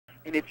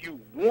And if you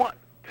want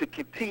to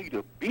continue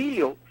to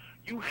build,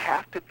 you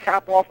have to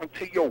tap off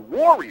into your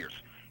warriors.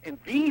 And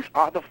these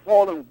are the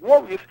fallen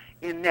warriors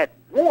in that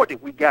war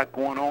that we got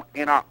going on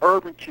in our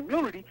urban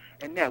community.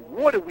 And that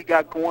war that we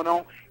got going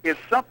on is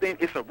something,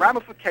 it's a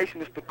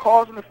ramification, it's the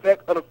cause and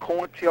effect of the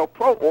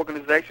COINTELPRO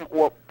organization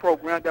or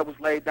program that was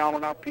laid down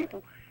on our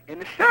people in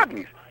the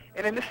 70s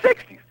and in the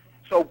 60s.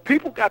 So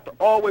people got to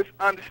always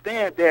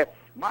understand that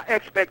my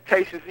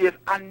expectations is,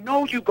 I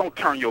know you're going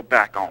to turn your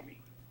back on me,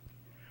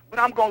 but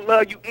I'm going to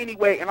love you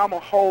anyway, and I'm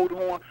going to hold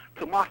on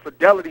to my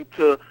fidelity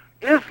to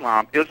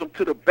Islamism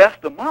to the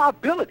best of my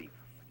ability,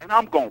 and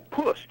I'm going to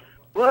push.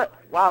 But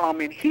while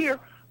I'm in here,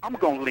 I'm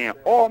going to lend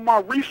all my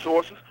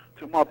resources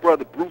to my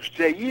brother Bruce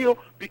J. Eel,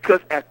 because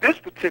at this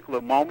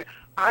particular moment,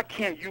 I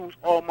can't use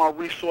all my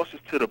resources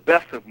to the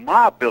best of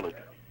my ability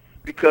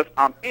because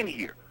I'm in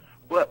here.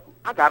 But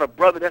I got a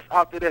brother that's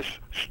out there that's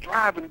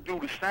striving to do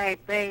the same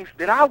things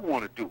that I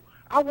want to do.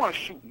 I want to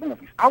shoot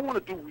movies. I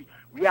want to do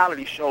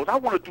reality shows. I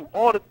want to do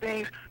all the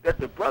things that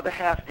the brother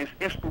has as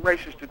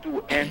inspirations to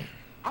do. And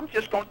I'm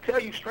just going to tell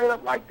you straight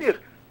up like this.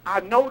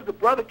 I know that the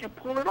brother can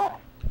pull it off.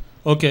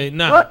 Okay,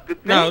 now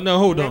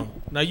hold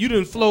on. Now, you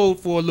didn't flow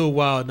for a little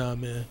while now,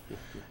 man.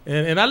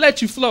 And I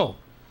let you flow.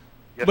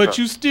 Yes, but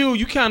sir.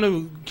 you kind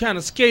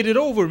of skated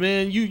over,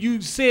 man.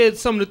 You said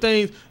some of the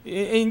things,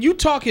 and you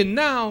talking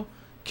now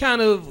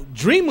kind of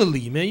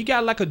dreamily, man. You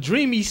got like a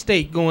dreamy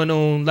state going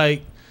on,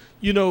 like,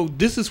 you know,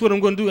 this is what I'm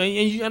going to do.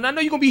 And I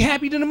know you're going to be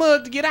happy to the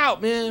mud to get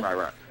out, man.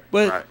 Right.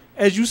 But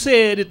as you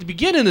said at the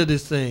beginning of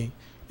this thing,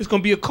 it's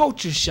going to be a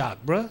culture shock,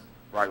 bruh.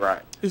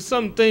 Right. It's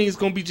some things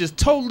going to be just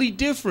totally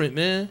different,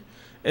 man.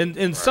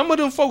 And some of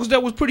them folks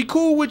that was pretty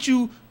cool with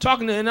you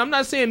talking to, and I'm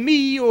not saying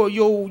me or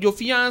your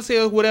fiance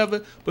or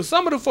whatever, but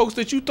some of the folks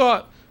that you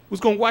thought was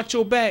going to watch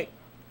your back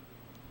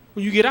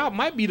when you get out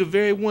might be the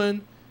very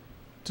one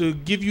to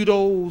give you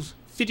those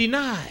 50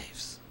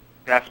 knives.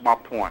 That's my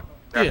point.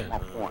 That's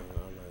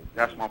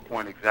my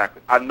point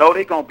exactly. I know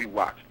they're going to be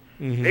watching.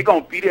 Mm-hmm. They're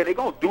going to be there. They're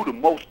going to do the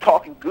most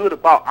talking good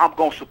about, I'm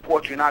going to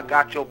support you and I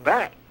got your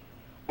back.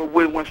 But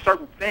when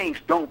certain things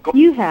don't go...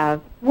 You have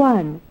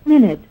 1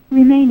 minute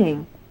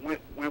remaining.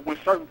 When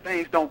certain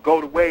things don't go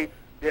the way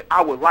that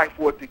I would like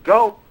for it to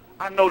go,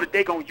 I know that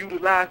they're going to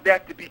utilize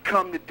that to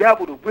become the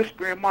devil, to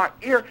whisper in my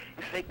ear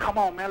and say, come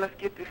on, man, let's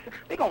get this.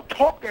 They're going to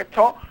talk that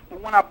talk,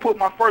 but when I put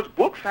my first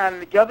book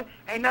signing together,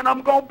 ain't none of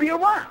them going to be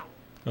around.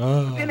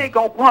 Then they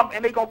going to bump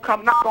and they going to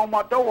come knock on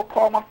my door or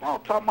call my phone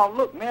talking about,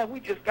 look, man, we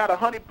just got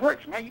 100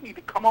 bricks, man. You need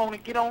to come on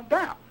and get on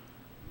down.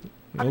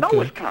 I know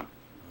it's coming.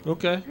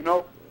 Okay. You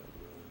know?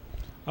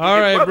 All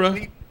right, bro.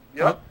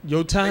 Yep.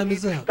 Your time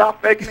is up.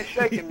 Stop faking and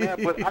shaking,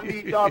 man. But I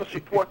need y'all to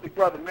support the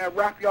brother, man.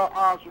 Wrap y'all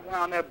arms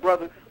around that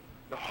brother,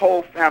 the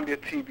whole family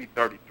of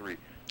TV33.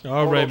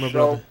 All right, my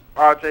brother.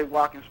 R.J.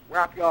 Watkins,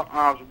 wrap y'all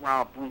arms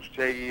around Bruce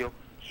J. Eel.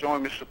 Show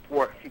him his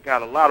support. He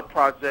got a lot of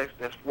projects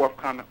that's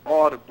forthcoming.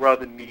 All the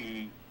brother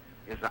needs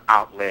is an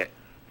outlet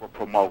for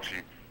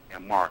promotion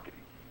and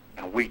marketing.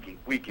 And we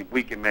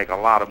can make a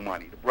lot of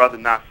money. The brother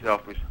not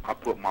selfish. I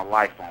put my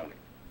life on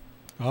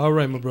it. All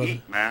right, my brother.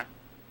 Eat, man.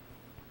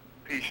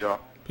 Peace, y'all.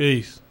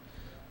 Peace.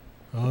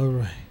 All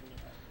right.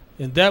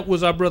 And that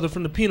was our brother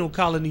from the penal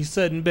colony,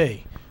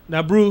 SUTTON-BEY.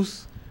 Now,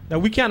 Bruce, now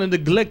we kind of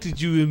neglected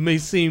you, it may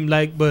seem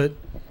like, but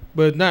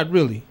not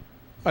really.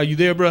 Are you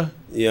there, bro?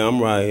 Yeah,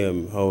 I'm right here,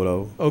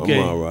 Hodo. Okay.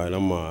 I'm all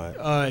right.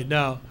 All right,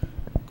 now,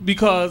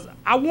 because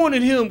I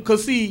wanted him,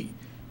 because, see,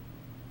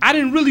 I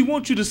didn't really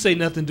want you to say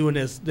nothing during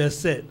that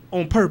set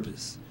on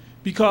purpose,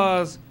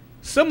 because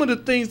some of the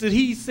things that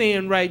he's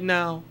saying right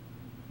now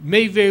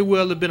may very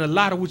well have been a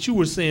lot of what you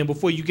were saying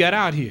before you got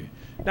out here.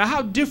 Now,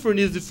 how different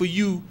is it for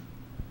you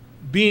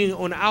being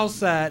on the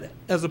outside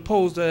as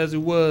opposed to as it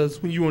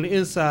was when you were on the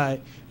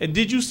inside? And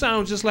did you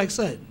sound just like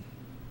Sutton?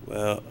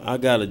 Well, I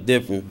got a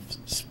different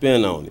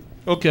spin on it.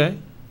 Okay.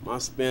 My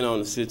spin on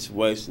the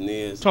situation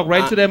is... Talk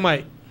right to that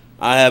mic.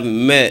 I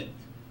haven't met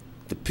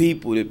the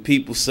people that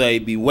people say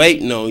be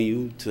waiting on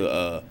you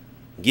to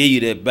give you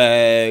that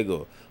bag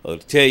or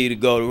tell you to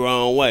go the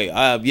wrong way.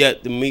 I have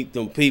yet to meet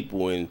them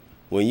people, and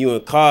when you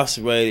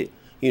incarcerated,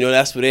 you know,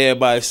 that's what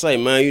everybody say,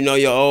 man, you know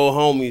your old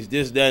homies,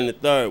 this, that, and the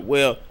third.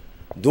 Well,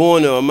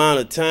 during the amount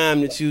of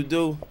time that you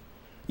do,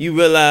 you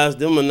realize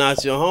them are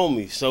not your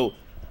homies. So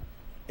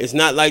it's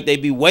not like they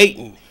be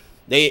waiting.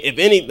 If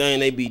anything,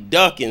 they be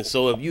ducking.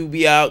 So if you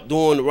be out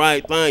doing the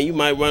right thing, you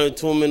might run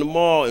into them in the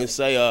mall and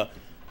say,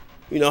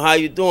 you know, how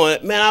you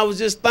doing? Man, I was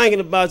just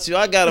thinking about you.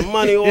 I got a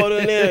money order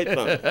and everything.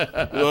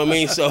 You know what I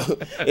mean? So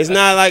it's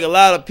not like a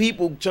lot of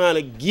people trying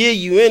to give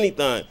you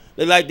anything.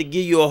 They like to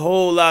give you a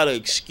whole lot of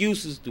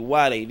excuses to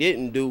why they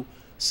didn't do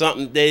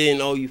something they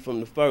didn't owe you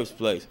from the first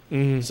place.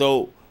 Mm-hmm.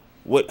 So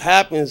what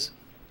happens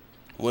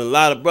when a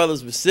lot of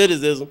brothers with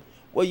recidivism,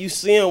 well, you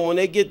see them when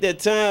they get that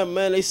time,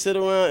 man, they sit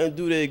around and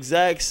do the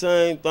exact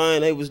same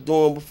thing they was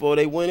doing before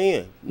they went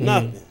in. Mm-hmm.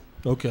 Nothing.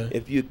 Okay.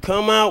 If you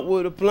come out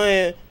with a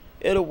plan,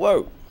 it'll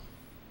work.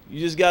 You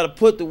just got to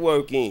put the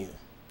work in.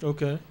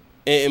 Okay.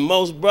 And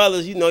most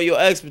brothers, you know, your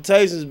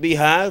expectations be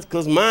high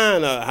because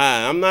mine are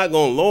high. I'm not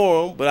going to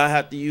lower them, but I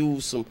have to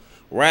use some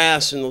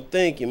rational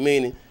thinking,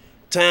 meaning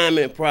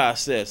timing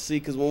process. See,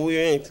 because when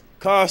we're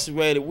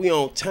incarcerated, we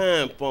on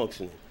time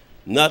functioning.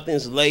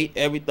 Nothing's late,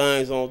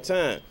 everything's on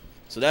time.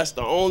 So that's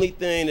the only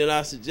thing that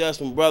I suggest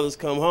when brothers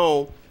come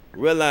home,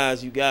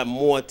 realize you got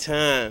more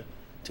time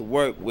to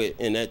work with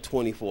in that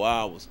 24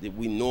 hours that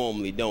we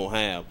normally don't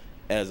have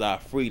as our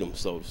freedom,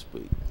 so to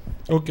speak.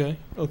 Okay,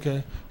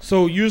 okay.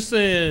 So you're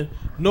saying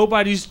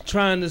nobody's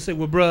trying to say,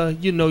 well,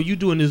 bruh, you know, you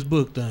doing this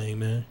book thing,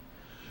 man.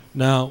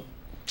 Now,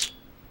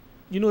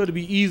 you know, it'd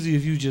be easy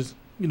if you just,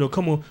 you know,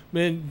 come on,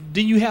 man.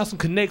 Then you have some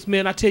connects,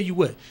 man. I tell you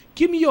what,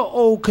 give me your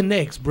old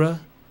connects, bruh.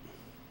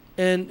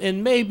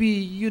 And maybe,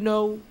 you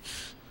know,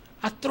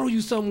 I throw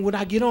you something when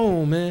I get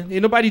on, man.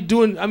 Ain't nobody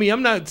doing, I mean,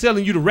 I'm not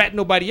telling you to rat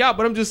nobody out,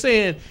 but I'm just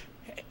saying,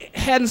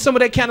 hadn't some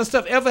of that kind of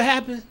stuff ever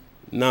happened?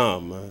 Nah,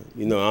 man.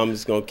 You know, I'm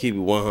just going to keep it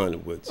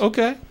 100 with you.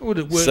 Okay.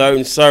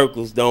 Certain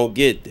circles don't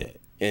get that.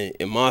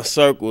 And my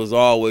circle has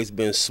always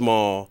been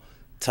small,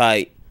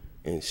 tight,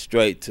 and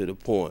straight to the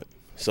point.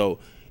 So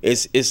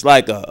it's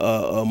like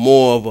a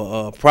more of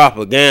a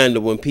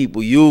propaganda when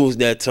people use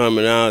that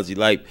terminology,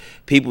 like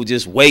people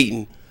just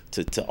waiting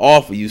to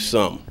offer you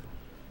something.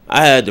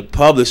 I had to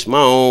publish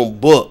my own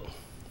book,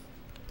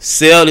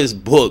 sell this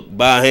book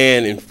by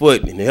hand and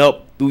foot, and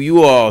help through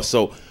you all.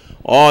 So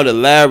all the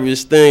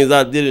lavish things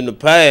I did in the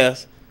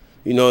past,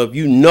 you know, if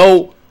you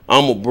know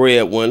I'm a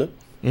breadwinner,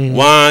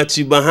 why aren't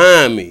you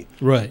behind me?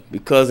 Right.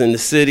 Because in the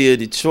city of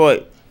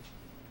Detroit,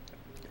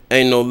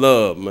 ain't no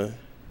love, man.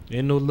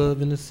 Ain't no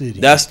love in the city.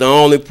 That's the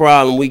only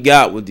problem we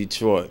got with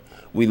Detroit.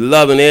 We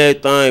loving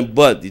everything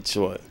but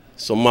Detroit.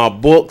 So my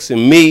books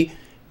and me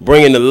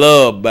bringing the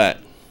love back.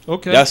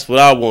 Okay. That's what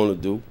I want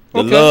to do.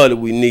 The love that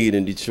we need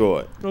in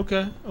Detroit.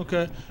 Okay,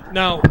 okay.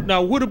 Now,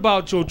 what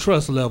about your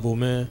trust level,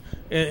 man?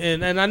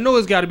 And I know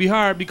it's got to be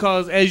hard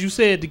because, as you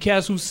said, the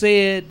cats who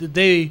said that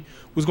they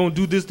was gonna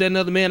do this, that, and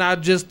other, man, I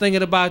just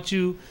thinking about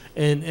you,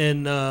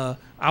 and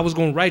I was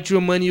gonna write you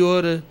a money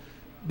order.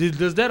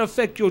 Does that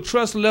affect your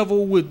trust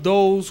level with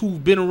those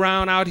who've been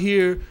around out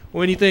here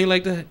or anything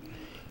like that?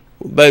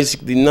 Well,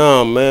 basically,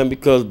 no, man,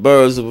 because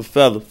birds of a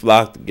feather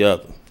flock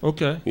together.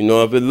 Okay. You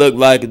know, if it looked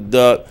like a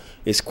duck,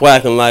 it's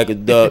quacking like a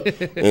duck,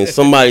 and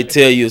somebody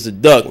tell you it's a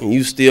duck, and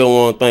you still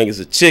want to think it's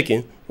a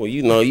chicken, well,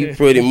 you know, you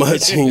pretty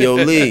much in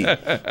your league.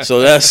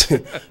 So that's,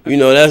 you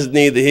know, that's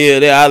neither here nor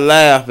there. I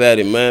laugh at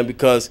it, man,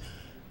 because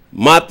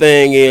my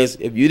thing is,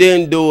 if you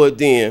didn't do it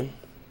then,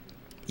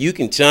 you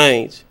can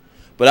change.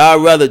 But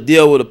I'd rather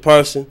deal with a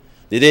person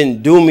that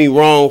didn't do me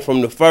wrong from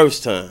the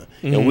first time,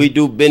 and we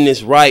do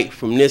business right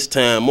from this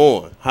time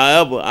on.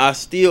 However, I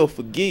still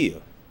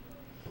forgive.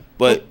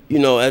 But, you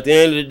know, at the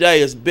end of the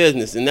day, it's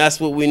business, and that's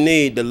what we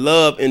need, the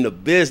love in the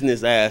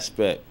business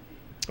aspect.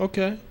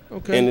 Okay,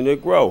 okay. And it'll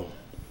grow.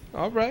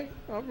 All right,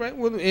 all right.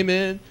 Well, hey,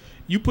 man,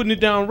 you putting it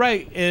down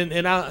right, and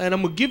I'm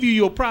going to give you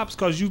your props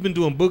because you've been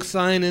doing book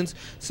signings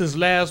since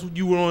last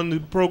you were on the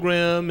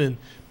program. And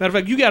matter of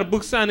fact, you got a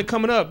book signing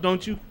coming up,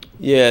 don't you?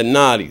 Yeah,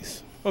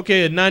 Naughties.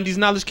 Okay, at 90s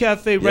Knowledge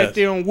Cafe right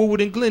there on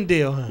Woodward and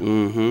Glendale, huh?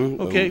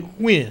 Okay,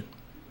 when?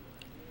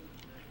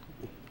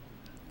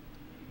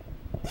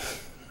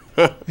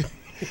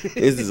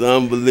 This is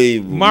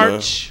unbelievable.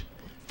 March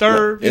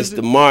 3rd.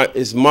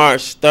 It's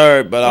March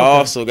 3rd, but I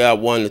also got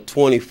one the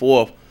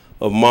 24th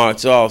of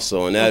March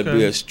also, and that'd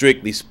be a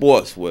strictly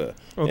sportswear.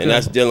 And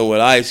that's dealing with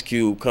Ice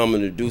Cube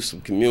coming to do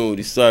some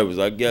community service.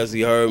 I guess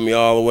he heard me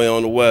all the way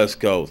on the West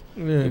Coast.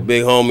 The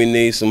big homie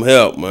needs some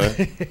help,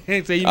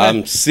 man. So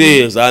I'm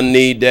serious. I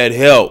need that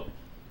help.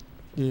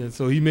 Yeah,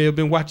 so he may have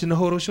been watching the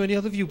Hodo Show and the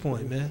other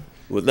viewpoint, man.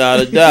 Without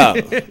a doubt.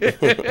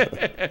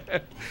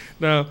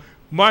 Now,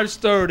 March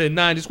 3rd at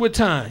 90s. What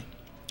time?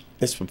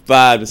 It's from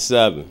 5 to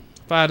 7.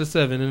 5 to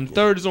 7. And the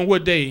 3rd is on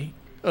what day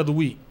of the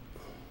week?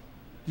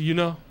 Do you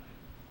know?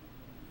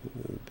 It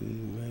would be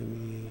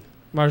maybe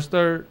March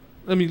 3rd.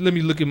 Let me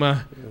look at my,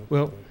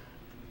 well,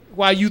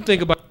 while you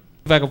think about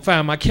if I can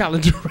find my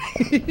calendar.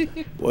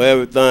 Well,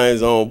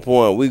 everything's on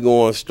point. We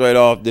going straight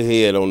off the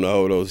head on the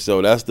Hodo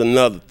Show. That's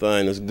another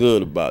thing that's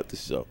good about the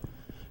show.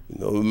 You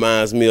know, it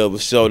reminds me of a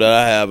show that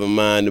I have in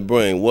mind to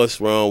bring.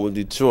 What's wrong with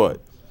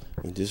Detroit?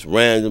 And just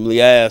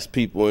randomly ask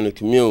people in the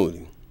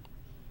community.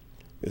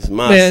 It's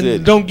my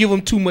city. Don't give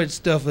them too much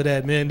stuff of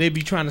that, man. They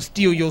be trying to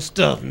steal your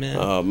stuff, man.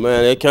 Oh,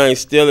 man, they can't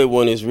steal it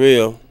when it's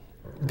real.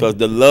 Because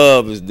the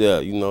love is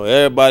there. You know,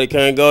 everybody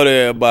can't go to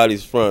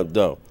everybody's front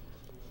door.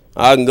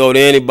 I can go to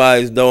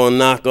anybody's door and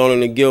knock on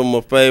it and give them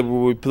a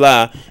favorable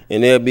reply,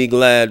 and they'll be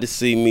glad to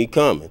see me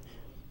coming.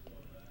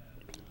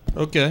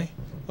 Okay.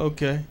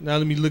 Okay. Now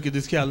let me look at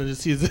this calendar to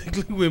see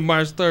exactly when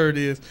March 3rd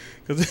is.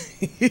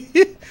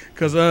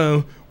 Because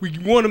we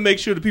want to make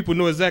sure that people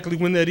know exactly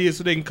when that is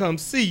so they can come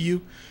see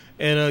you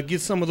and get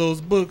some of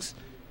those books.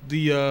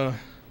 The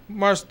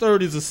March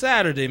 3rd is a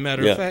Saturday,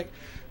 matter of fact.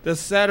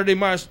 That's Saturday,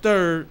 March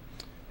 3rd.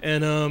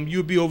 And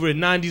you'll be over at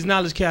 90s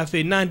Knowledge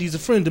Cafe. 90's a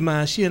friend of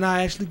mine. She and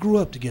I actually grew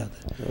up together.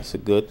 That's a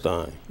good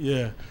thing.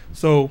 Yeah.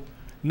 So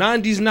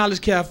 90s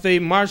Knowledge Cafe,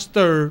 March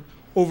 3rd,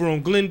 over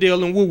on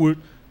Glendale and Woodward.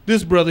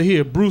 This brother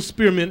here, Bruce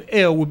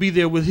SPEARMAN-EL, will be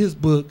there with his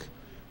book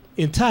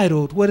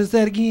entitled, what is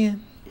that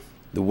again?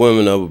 The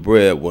Women of a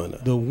Breadwinner.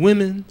 The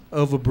Women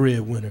of a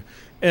Breadwinner.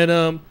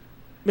 And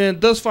man,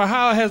 thus far,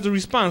 how has the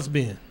response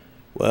been?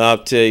 Well,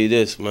 I'll tell you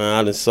this, man.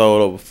 I done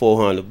sold over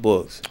 400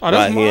 books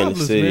right here in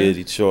the city of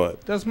Detroit.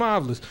 That's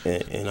marvelous.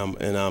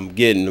 And I'm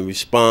getting the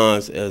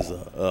response as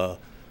a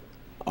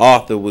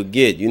author would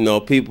get. You know,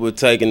 people are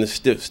taking the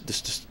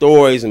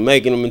stories and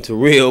making them into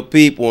real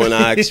people, and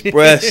I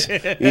express,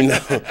 you know,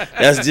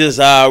 that's just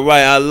how I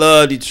write. I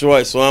love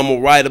Detroit, so I'm going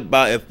to write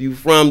about, if you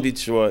from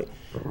Detroit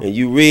and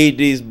you read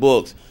these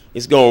books,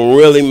 it's going to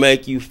really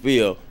make you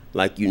feel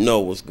like you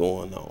know what's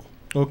going on.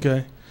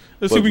 Okay.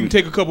 Let's see if we can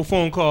take a couple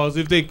phone calls.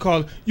 If they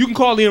call, you can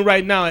call in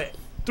right now at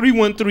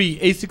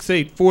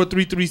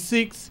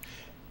 313-868-4336,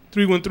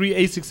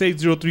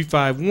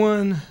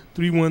 313-868-0351,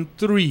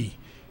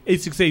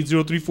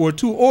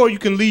 313-868-0342, or you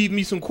can leave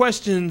me some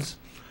questions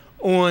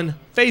on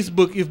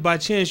Facebook if by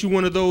chance you're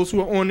one of those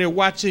who are on there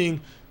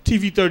watching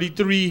TV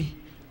 33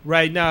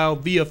 right now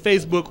via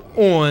Facebook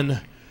on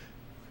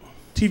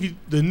TV,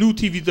 the new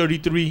TV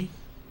 33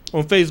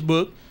 on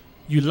Facebook.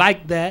 You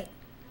like that,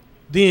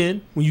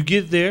 then when you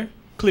get there,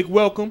 click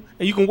welcome,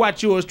 and you can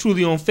watch yours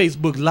truly on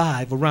Facebook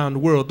Live around the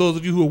world. Those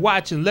of you who are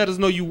watching, let us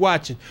know you're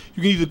watching.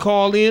 You can either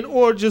call in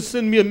or just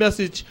send me a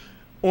message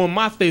on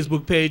my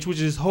Facebook page, which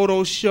is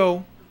Hodo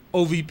Show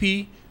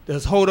OVP.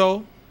 That's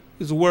Hodo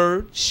is a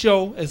word,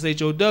 show,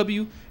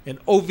 S-H-O-W,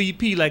 and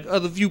OVP like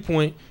other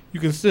viewpoint. You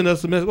can send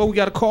us a message. Oh, we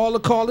got a caller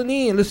calling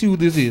in. Let's see who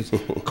this is.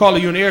 Caller,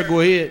 you on the air. Go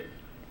ahead.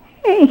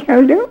 Hey,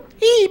 Hodo.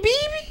 Hey,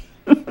 baby.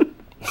 Who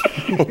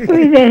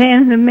is that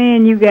handsome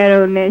man you got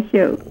on that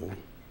show?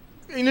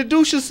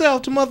 Introduce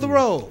yourself to Mother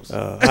Rose.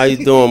 How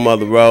you doing,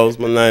 Mother Rose?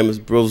 My name is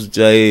Bruce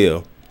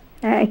J.L.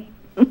 Hi.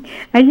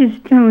 I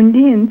just tuned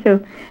in,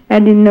 so I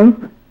didn't know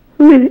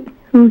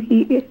who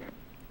he is.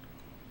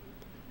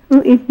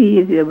 Who is he?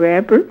 Is he a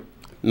rapper?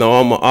 No,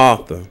 I'm an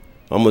author.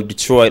 I'm a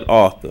Detroit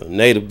author,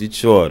 native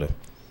Detroiter.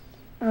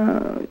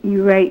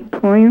 You write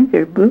poems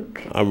or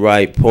books? I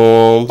write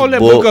poems, Hold that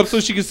books. book up so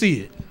she can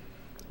see it.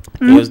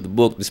 Here's the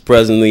book that's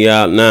presently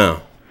out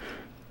now.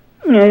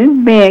 No,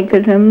 it's bad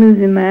because I'm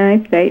losing my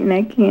eyesight and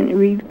I can't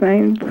read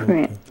fine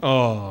print.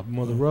 Oh,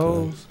 Mother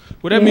Rose.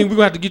 Well, that means we're going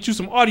to have to get you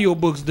some audio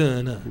books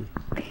done, huh?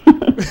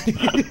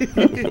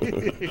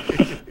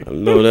 I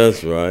know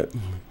that's right.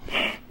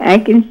 I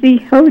can see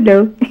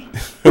Hodo.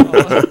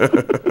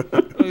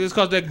 It's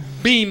because that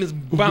beam is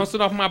bouncing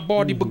off my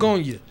body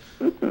begonia.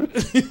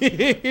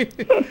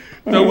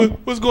 So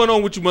what's going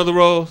on with you, Mother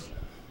Rose?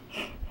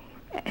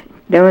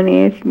 Don't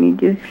ask me,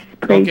 just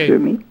pray for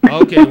me.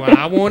 Okay, well,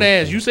 I won't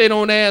ask. You say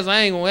don't ask, I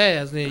ain't going to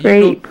ask. Then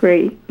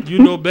Pray. You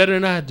know better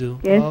than I do.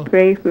 Just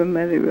pray for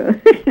Mother Rose.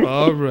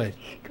 All right.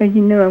 Because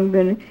you know I'm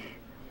going to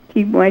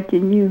keep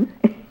watching you.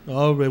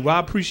 All right. Well, I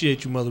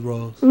appreciate you, Mother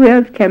Rose. Who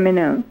else coming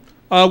on?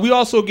 We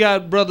also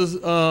got brothers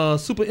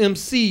Super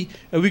MC,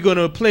 and we're going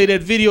to play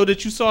that video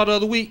that you saw the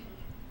other week.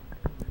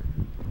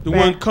 The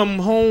one Come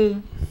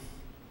Home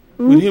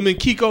with him and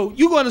Kiko.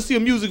 You're going to see a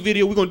music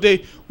video. We're going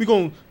to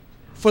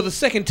for the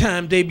second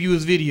time, debut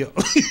his video.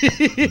 What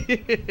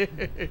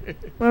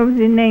was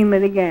the name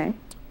of the guy?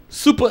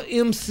 Super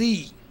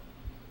MC.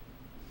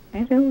 I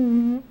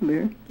don't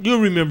remember. You'll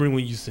remember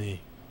when you sing.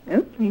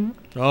 Okay.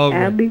 All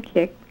right. I'll be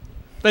checked.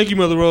 Thank you,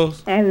 Mother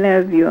Rose. I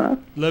love you all.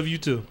 Love you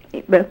too.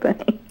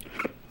 Bye-bye.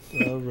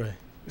 All right.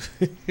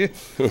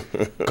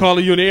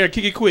 Caller, you in the air.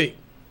 Kick it quick.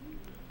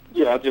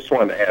 Yeah, I just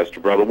wanted to ask the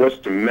brother, what's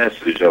the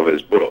message of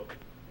his book?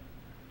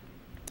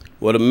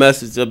 Well, the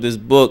message of this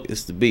book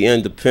is to be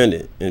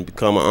independent and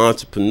become an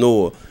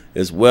entrepreneur,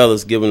 as well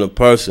as giving a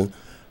person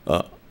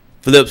a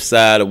flip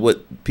side of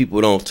what people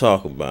don't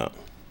talk about.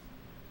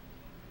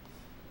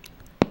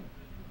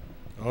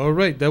 All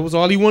right, that was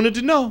all he wanted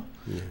to know.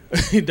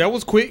 Yeah. That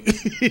was quick.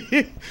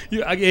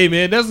 Hey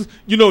man,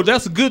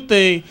 that's a good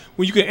thing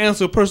when you can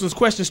answer a person's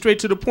question straight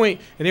to the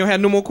point and they don't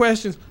have no more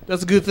questions.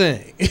 That's a good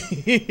thing.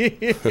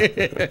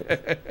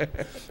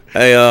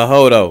 Hey,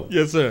 Hodo.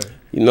 Yes, sir.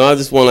 You know, I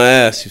just want to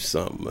ask you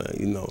something, man.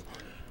 You know,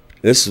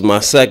 this is my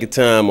second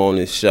time on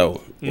this show.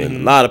 And a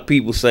lot of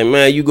people say,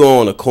 man, you go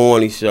on a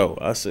corny show.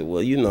 I said,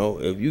 well, you know,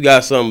 if you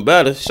got something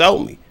better, show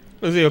me.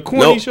 Is it a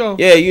corny show?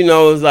 Yeah, you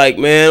know, it's like,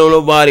 man, don't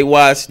nobody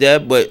watch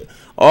that. But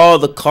all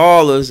the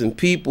callers and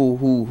people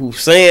who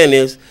saying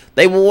this,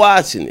 they were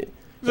watching it.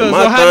 And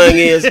my thing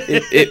is,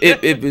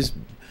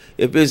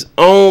 if it's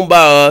owned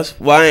by us,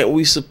 why ain't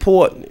we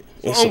supporting it?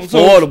 It's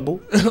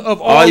affordable.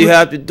 All you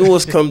have to do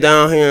is come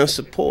down here and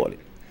support it.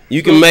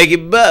 You can make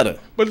it better.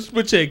 But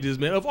check this,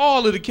 man. Of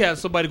all of the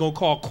cats somebody going to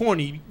call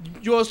corny,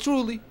 yours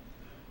truly,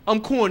 I'm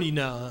corny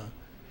now, huh?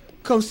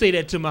 Come say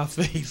that to my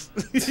face.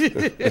 As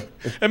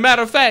a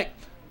matter of fact,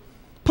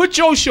 put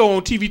your show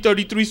on TV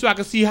 33 so I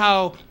can see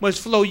how much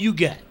flow you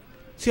got.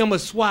 See how much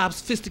suave,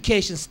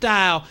 sophistication,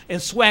 style,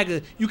 and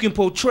swagger you can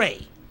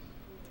portray.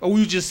 Or will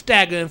you just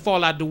stagger and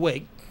fall out the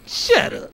way? Shut up.